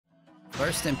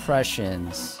First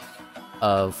impressions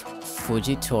of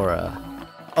Fujitora.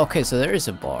 Okay, so there is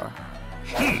a bar.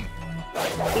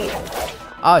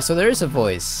 Ah, so there is a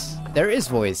voice. There is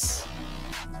voice.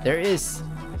 There is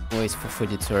voice for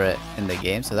Fujitora in the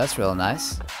game, so that's real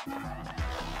nice.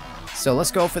 So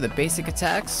let's go for the basic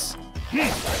attacks.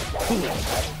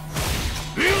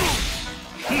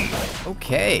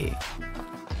 Okay.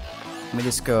 Let me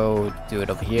just go do it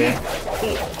over here.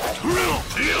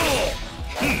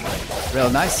 Real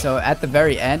nice. So at the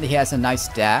very end, he has a nice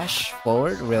dash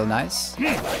forward. Real nice.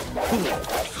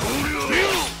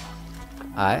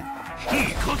 Alright.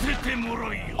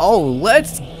 Oh,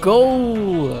 let's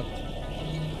go!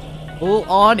 Full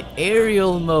on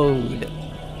aerial mode.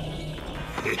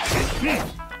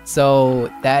 So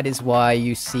that is why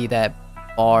you see that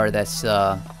bar. That's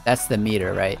the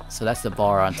meter, right? So that's the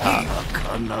bar on top.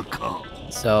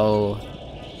 So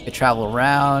you travel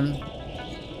around.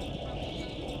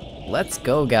 Let's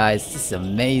go, guys. This is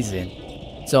amazing.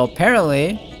 So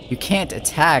apparently you can't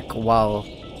attack while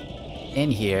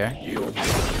in here.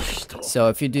 So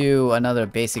if you do another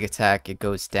basic attack, it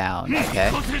goes down. Okay.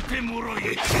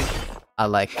 I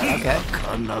like. Okay.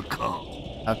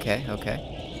 Okay. Okay.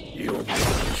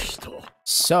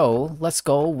 So let's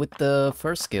go with the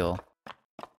first skill.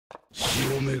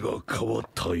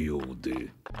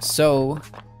 So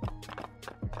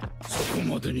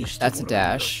that's a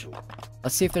dash.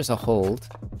 Let's see if there's a hold.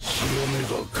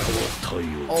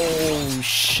 Oh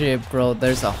shit, bro.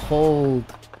 There's a hold.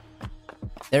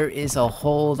 There is a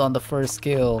hold on the first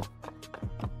skill.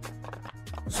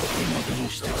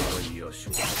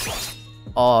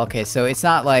 Oh, okay. So it's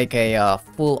not like a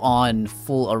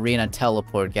full arena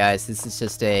teleport, guys. This is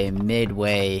just a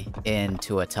midway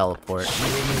into a teleport.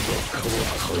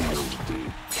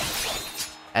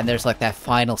 And there's like that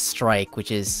final strike,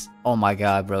 which is, oh my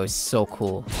god, bro, it's so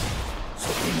cool.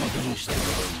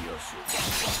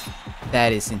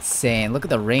 That is insane. Look at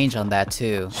the range on that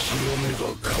too.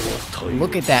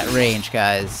 Look at that range,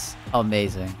 guys.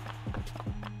 Amazing.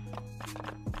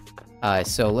 Alright,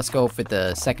 so let's go for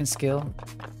the second skill.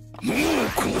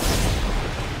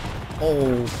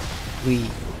 Holy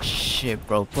shit,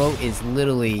 bro. Bro is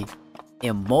literally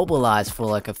immobilized for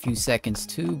like a few seconds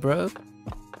too, bro.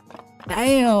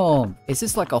 Damn! Is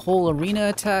this like a whole arena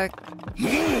attack?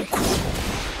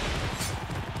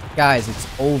 Guys, it's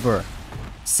over.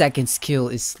 Second skill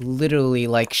is literally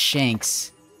like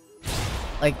Shanks.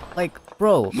 Like,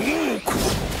 bro.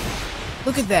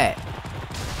 Look at that.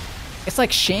 It's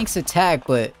like Shanks' attack,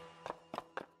 but,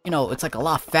 you know, it's like a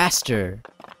lot faster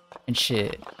and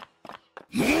shit.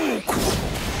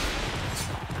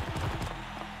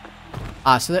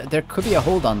 Ah, so there could be a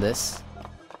hold on this.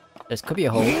 There could be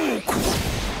a hold.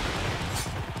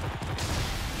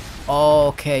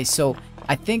 Okay, so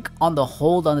I think on the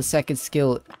hold on the second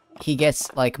skill, he gets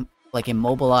like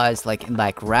immobilized like in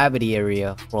that gravity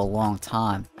area for a long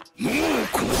time.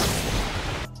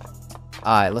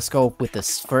 Alright, let's go with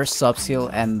this first sub-skill,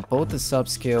 and both the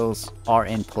sub-skills are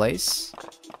in place.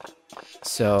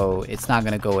 So it's not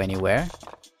gonna go anywhere.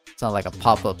 It's not like a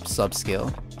pop-up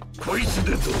sub-skill.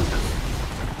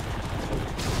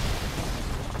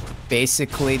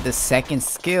 Basically the second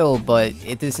skill, but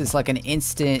this is like an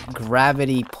instant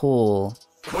gravity pull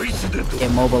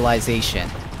immobilization.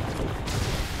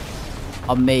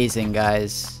 Amazing,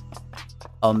 guys.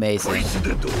 Amazing.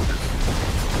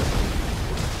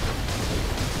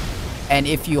 And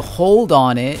if you hold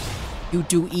on it, you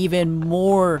do even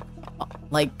more,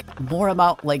 more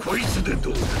amount, look at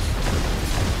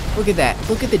that.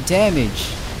 Look at the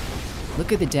damage.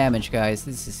 Look at the damage, guys.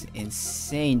 This is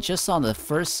insane. Just on the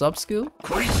first sub-skill?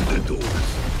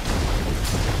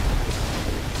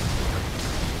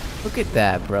 Look at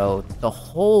that, bro. The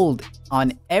hold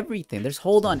on everything. There's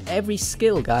hold on every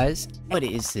skill, guys. What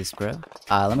is this, bro?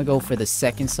 Let me go for the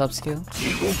second sub-skill.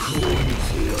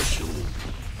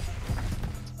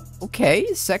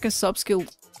 Okay, second sub-skill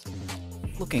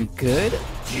looking good.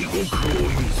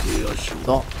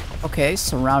 Oh, okay,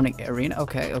 surrounding arena.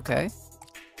 Okay, okay.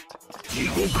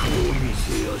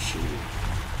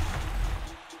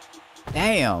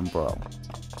 Damn, bro.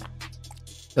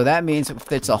 So that means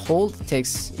if it's a hold, it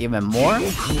takes even more.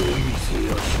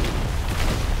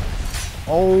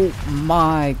 Oh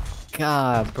my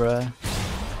god, bruh.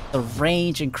 The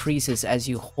range increases as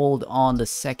you hold on the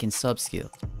second sub-skill.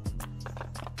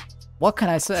 What can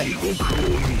I say?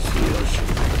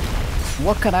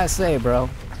 What can I say, bro?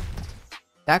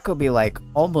 That could be like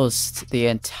almost the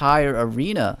entire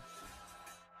arena.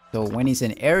 So when he's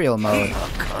in aerial mode,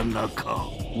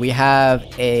 we have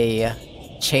a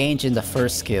change in the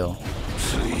first skill.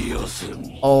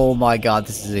 Oh my god,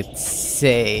 this is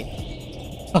insane.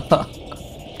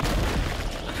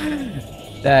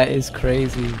 That is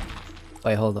crazy.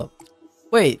 Wait, hold up.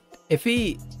 Wait, if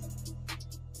he...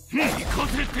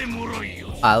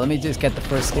 let me just get the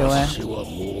first skill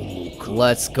in.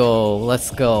 Let's go,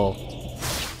 let's go.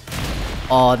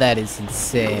 Oh, that is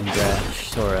insane,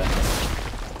 bruh. Tora.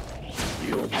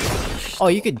 Oh,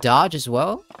 you could dodge as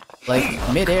well? Like,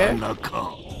 mid-air?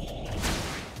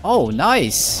 Oh,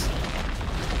 nice!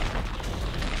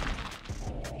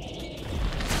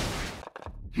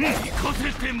 Let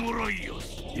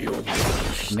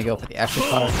me go for the extra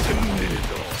card.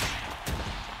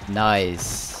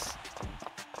 Nice.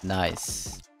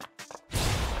 Nice.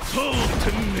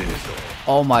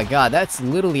 Oh my god, that's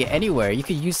literally anywhere. You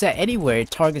could use that anywhere.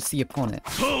 It targets the opponent.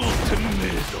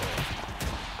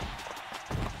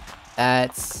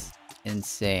 That's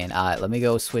insane. Alright, let me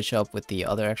go switch up with the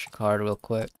other extra card real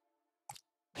quick.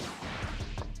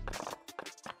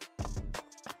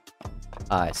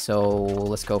 Alright, so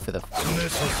let's go for the...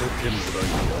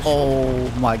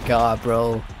 Oh my god,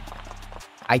 bro.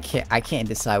 I can't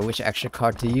decide which extra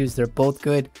card to use. They're both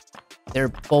good. They're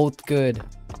both good.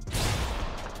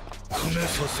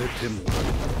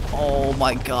 Oh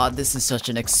my god, this is such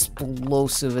an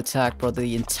explosive attack, bro.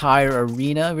 The entire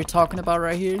arena we're talking about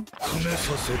right here.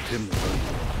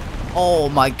 Oh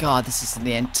my god, this is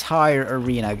the entire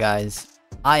arena, guys.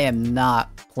 I am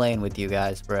not playing with you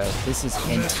guys, bro. This is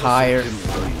entire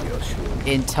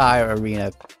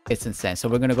arena. It's insane. So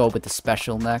we're gonna go with the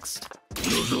special next.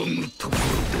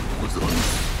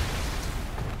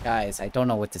 Guys, I don't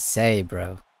know what to say,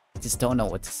 bro. I just don't know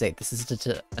what to say. This is such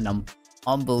an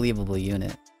unbelievable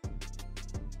unit.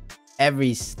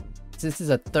 This is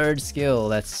a third skill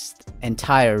that's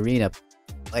entire arena.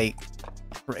 Like,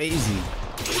 crazy.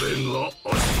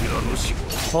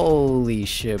 Holy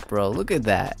shit, bro. Look at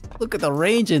that. Look at the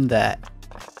range in that.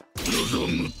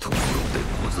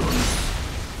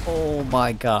 Oh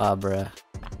my god, bro.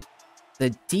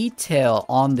 The detail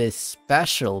on this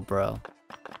special, bro.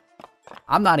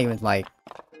 I'm not even like...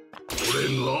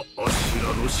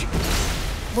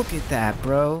 Look at that,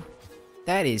 bro.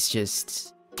 That is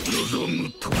just...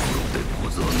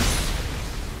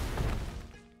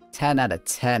 10 out of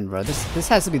 10, bro. This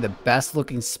has to be the best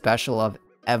looking special I've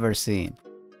ever seen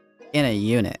in a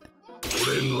unit.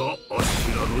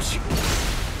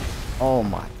 Oh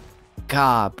my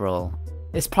god, bro.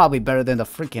 It's probably better than the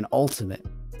freaking ultimate.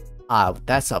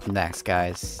 That's up next,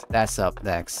 guys. That's up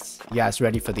next. You guys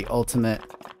ready for the ultimate?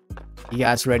 You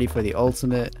guys ready for the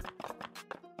ultimate?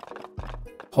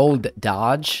 Hold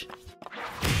dodge.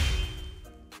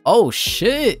 Oh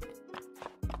shit!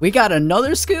 We got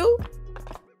another skill?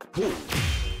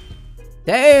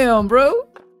 Damn, bro!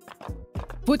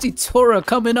 Fujitora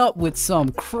coming up with some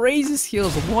crazy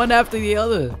skills, one after the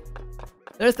other.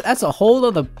 That's a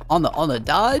hold on the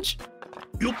dodge.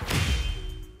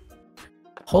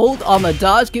 Hold on the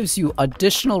dodge gives you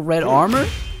additional red armor.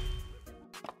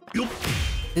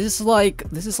 This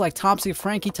is like Thompson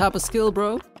Frankie type of skill,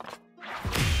 bro.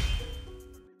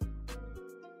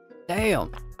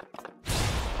 Damn.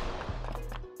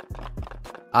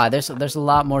 There's a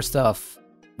lot more stuff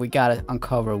we gotta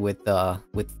uncover with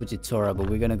Fujitora, but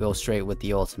we're gonna go straight with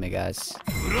the ultimate, guys.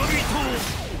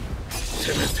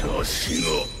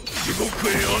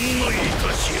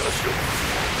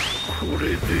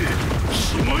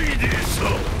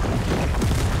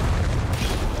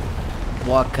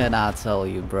 What can I tell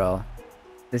you, bro?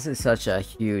 This is such a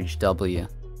huge W.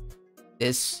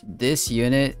 This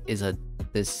unit is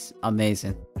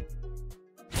amazing.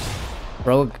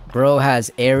 Bro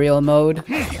has aerial mode,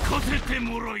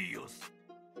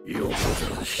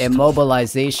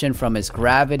 immobilization from his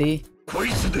gravity,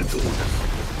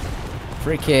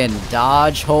 freaking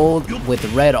dodge hold with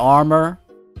red armor,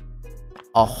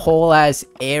 a whole ass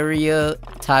area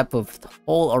type of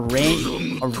whole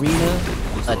arena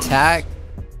attack.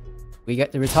 We're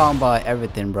talking about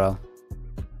everything, bro.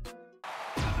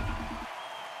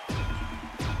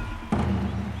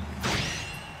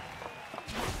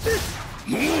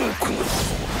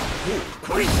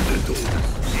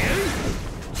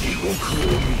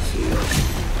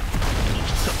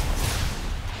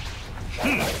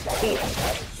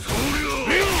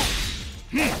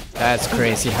 That's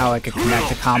crazy how I could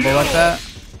connect a combo like that.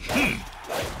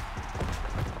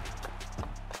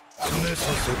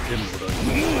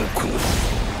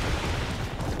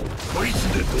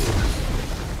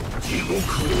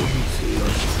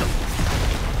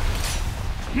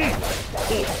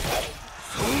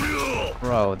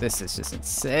 Bro, this is just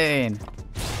insane.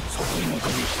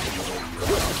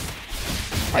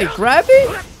 Hey, grab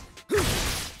it?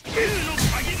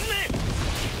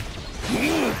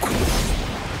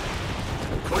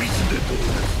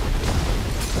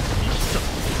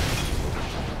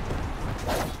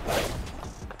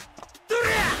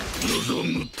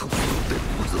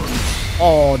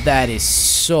 Oh, that is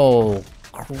so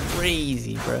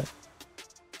crazy, bro.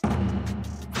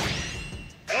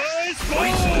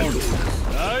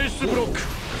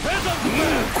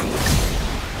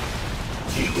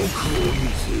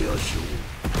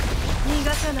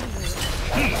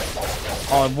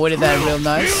 Oh, avoided that real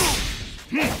nice.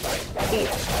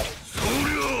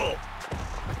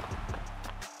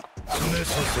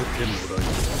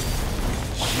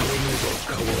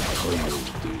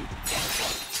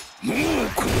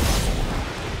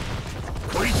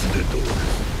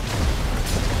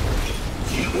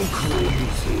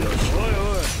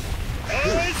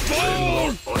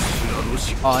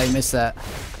 Oh, I missed that.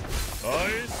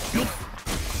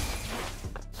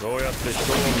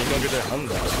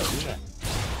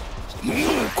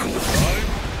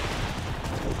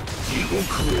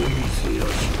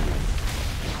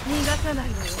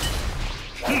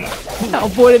 I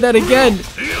avoided that again.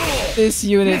 This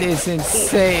unit is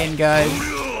insane, guys.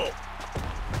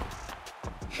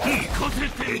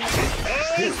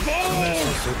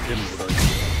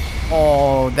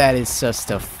 Oh, that is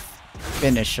just a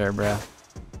finisher, bro.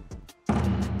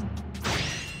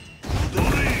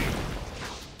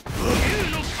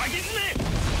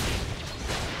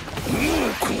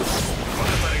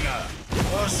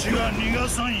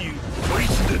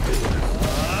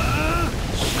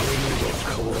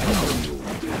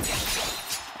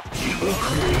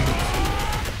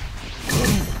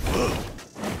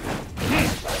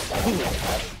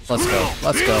 Let's go.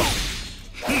 Let's go.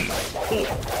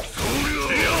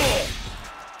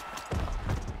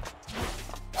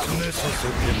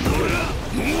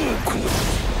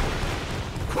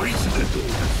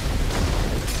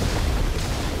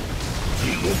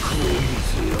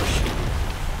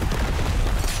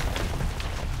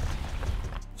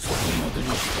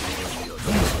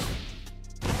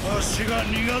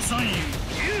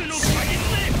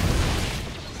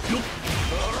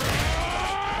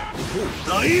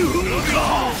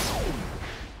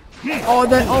 Oh,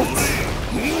 that ult.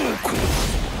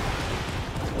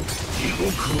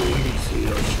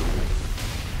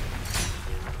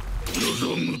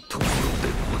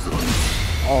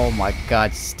 Oh my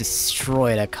god, just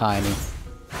destroy that Kainu.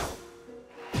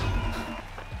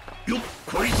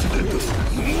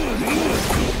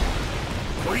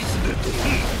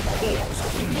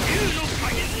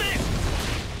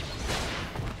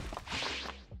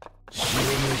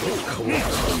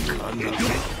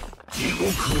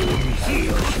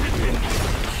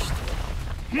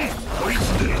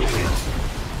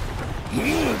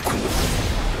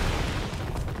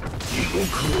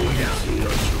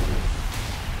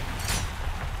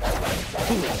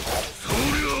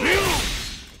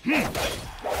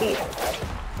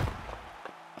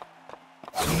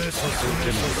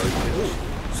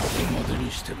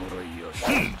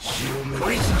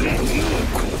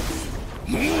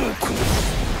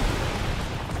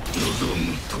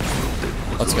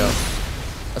 Let's go.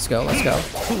 Let's go, let's go.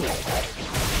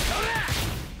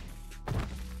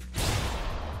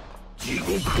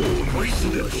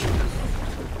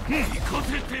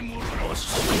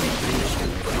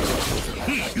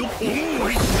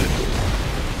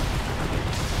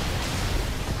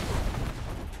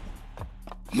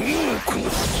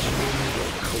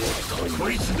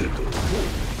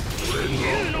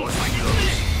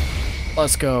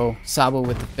 Let's go. Sabo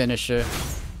with the finisher.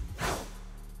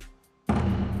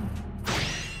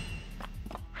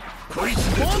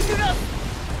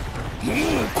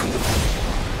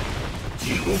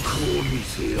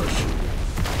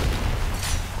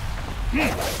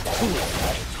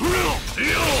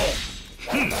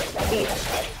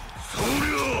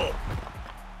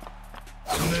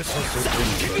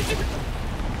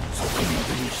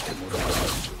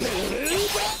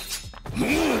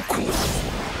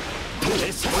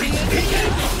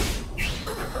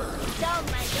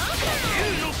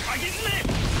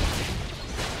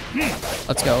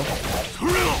 Let's go.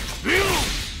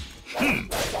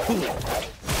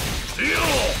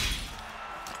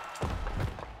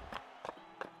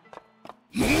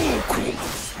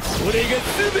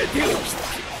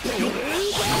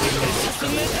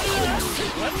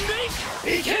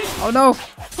 Oh no!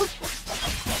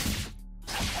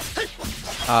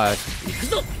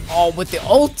 Oh, with the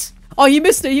ult! Oh, he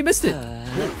missed it, he missed it!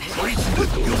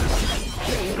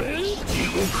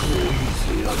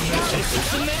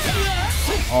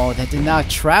 Oh, that did not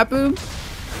trap him?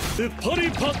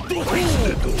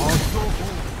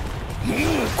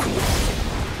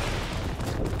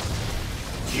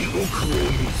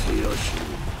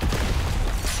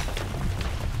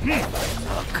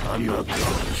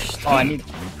 Oh, I need.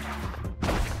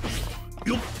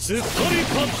 よっ絶対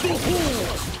カット4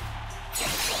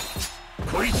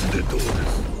こいつでどうです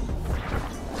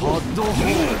カット4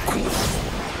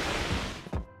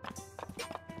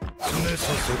詰め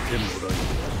させてもらい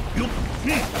よっ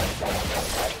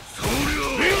そりゃ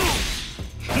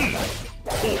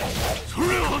それ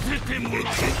はさせてもらう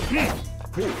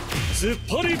突っ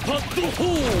張りパッド4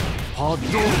パ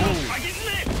ッド4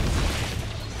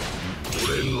こ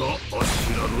れがア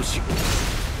シラの仕事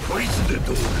こいつで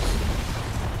どうです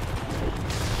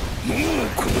もう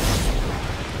この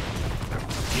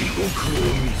地獄を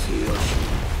見せやし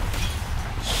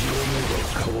潮目が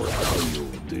変わったよう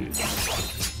で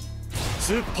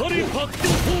突っ張りパッド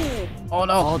4 Oh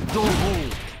no. パッド4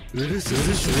ウルス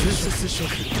ショ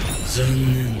ク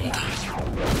残念だ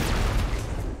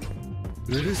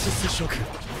ウルスショク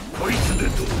こいつで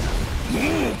どうだ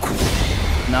もうこ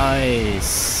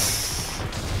Nice.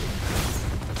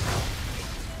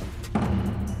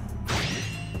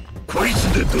 こいつ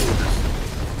でどうです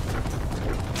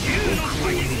地獄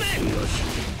を見せやし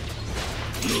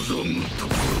望むと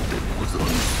ころでござるもう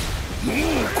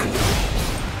こ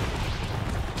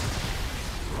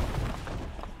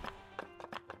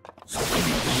そこまで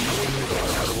色目が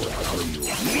変わったよ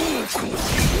もうこの地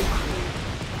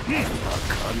獄なか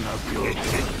なか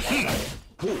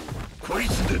ほうこい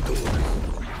つでどうです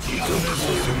地獄を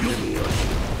見せやし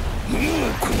もう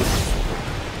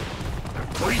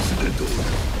こいつでどうで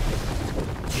す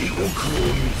地獄を見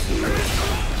せやし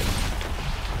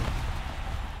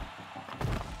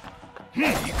行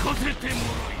かせても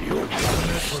らいよく詰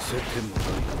めさせてもらい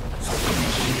そこ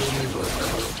に色目が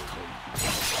変わった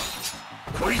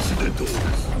こいつでどうです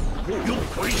よ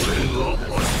こいつがあし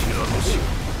らの仕事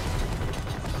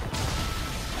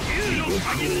地獄を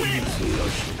見せや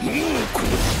しもうこ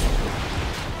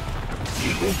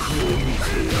地獄を見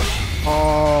せやし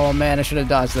Oh man, I should have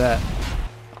dodged that.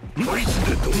 こいつ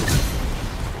でどうです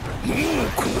もう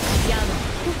こ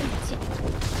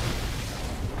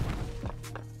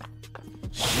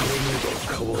潮目が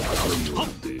変わっ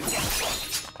たようで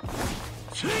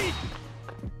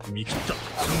見切った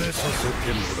詰めさせて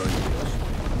もらいます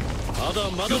まだ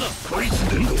まだだこいつ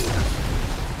でどうです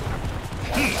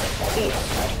お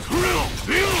それを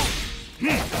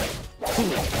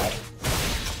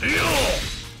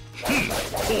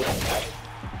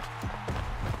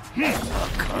な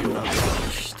かなか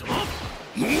したもう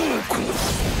こ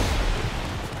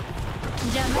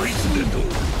いつでどう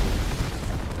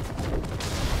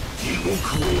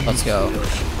Let's go.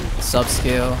 Sub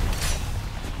skill.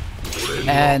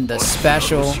 And the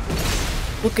special.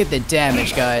 Look at the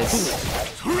damage, guys.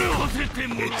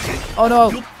 Oh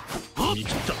no!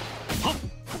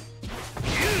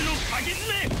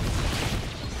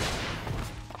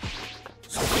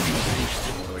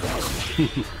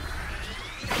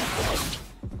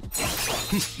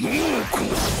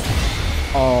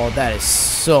 Oh, that is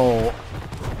so...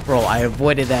 Bro, I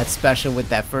avoided that special with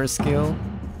that first skill.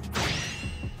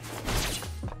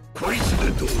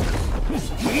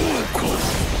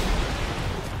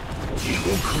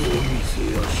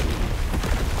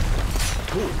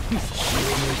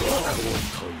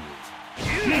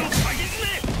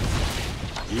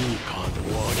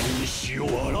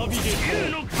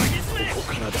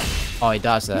 Oh, he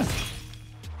dodged that.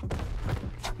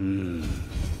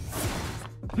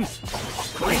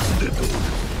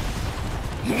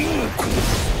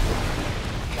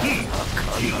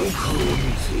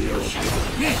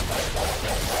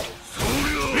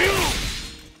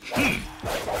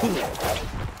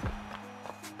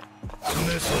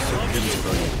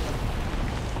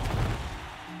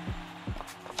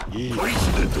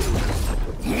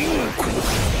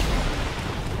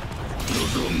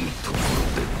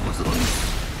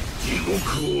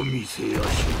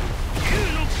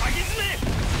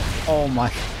 Oh my.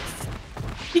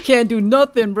 He can't do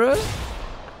nothing, bro.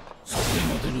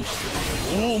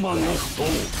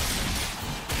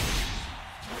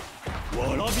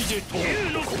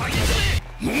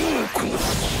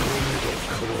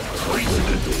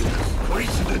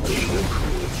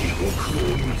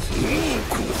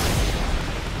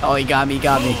 Oh, he got me,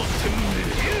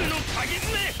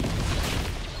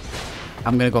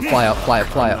 I'm gonna go fly up.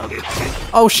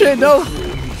 Oh shit, no!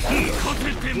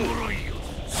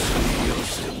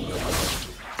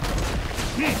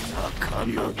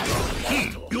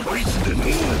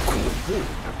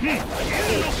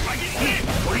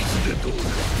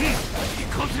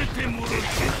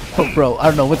 Oh bro, I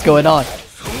don't know what's going on.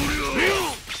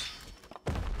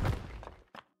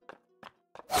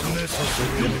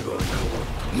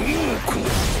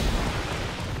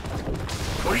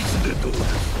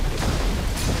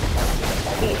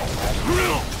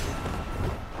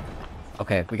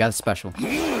 Okay, we got a special.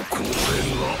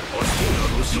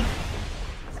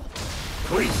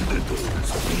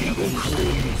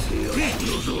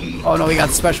 Oh no, we got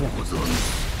the special.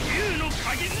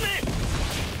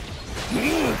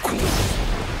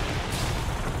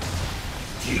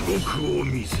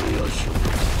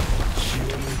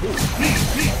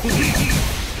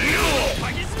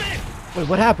 Wait,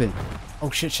 what happened? Oh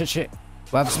shit, shit, shit.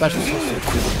 Do I have a special?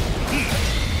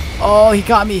 Oh, he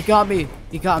got me, he got me,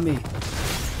 he got me.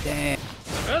 Damn.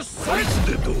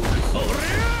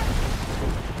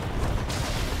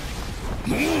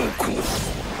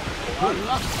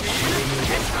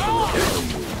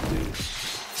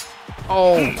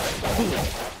 Oh.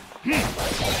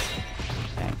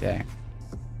 Dang, dang.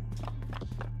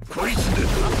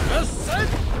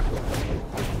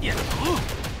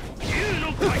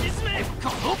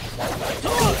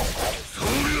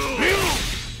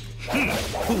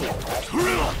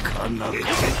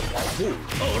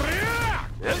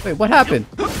 Wait, what happened?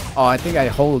 Oh, I think I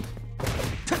hold.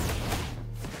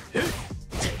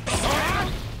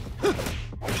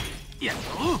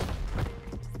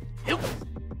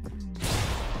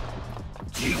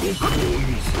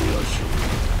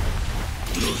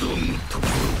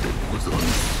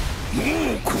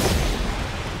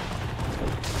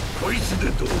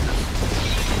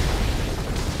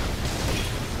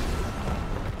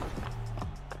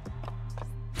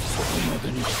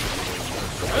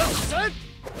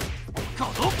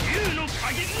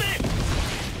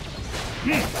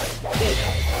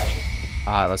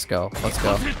 Ah, let's go. Let's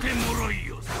go.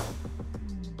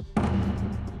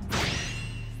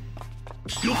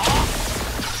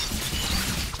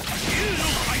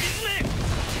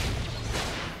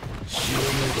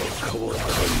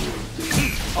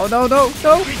 Oh no, no,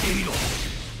 no!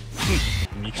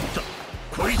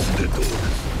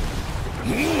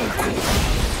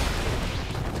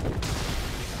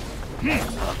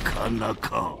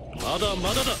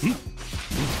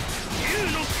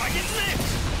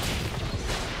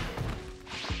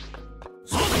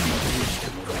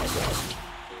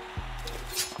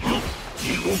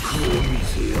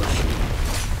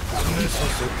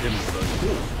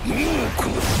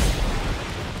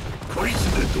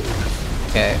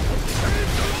 Okay.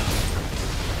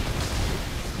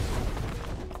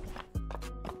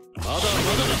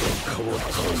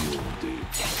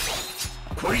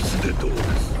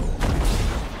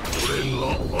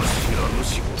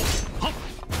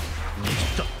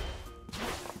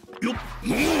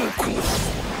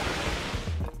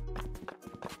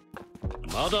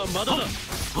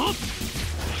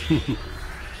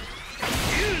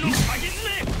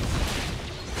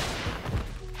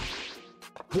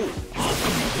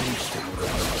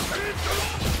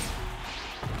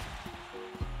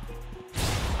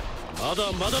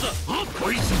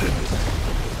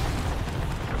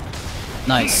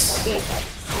 Nice.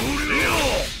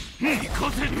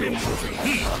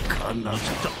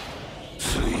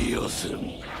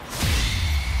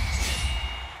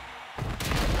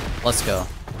 Let's go.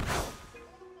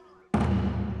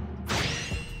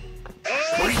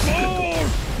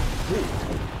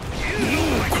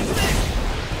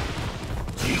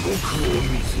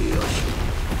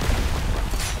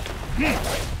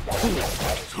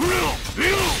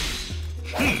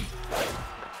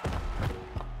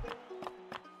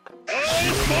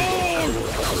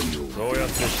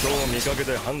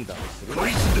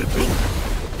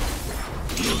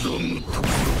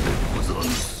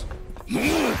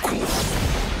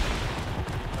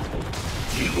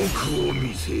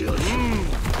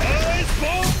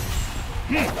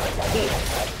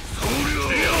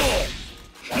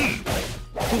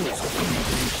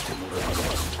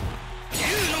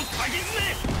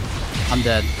 I'm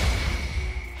dead.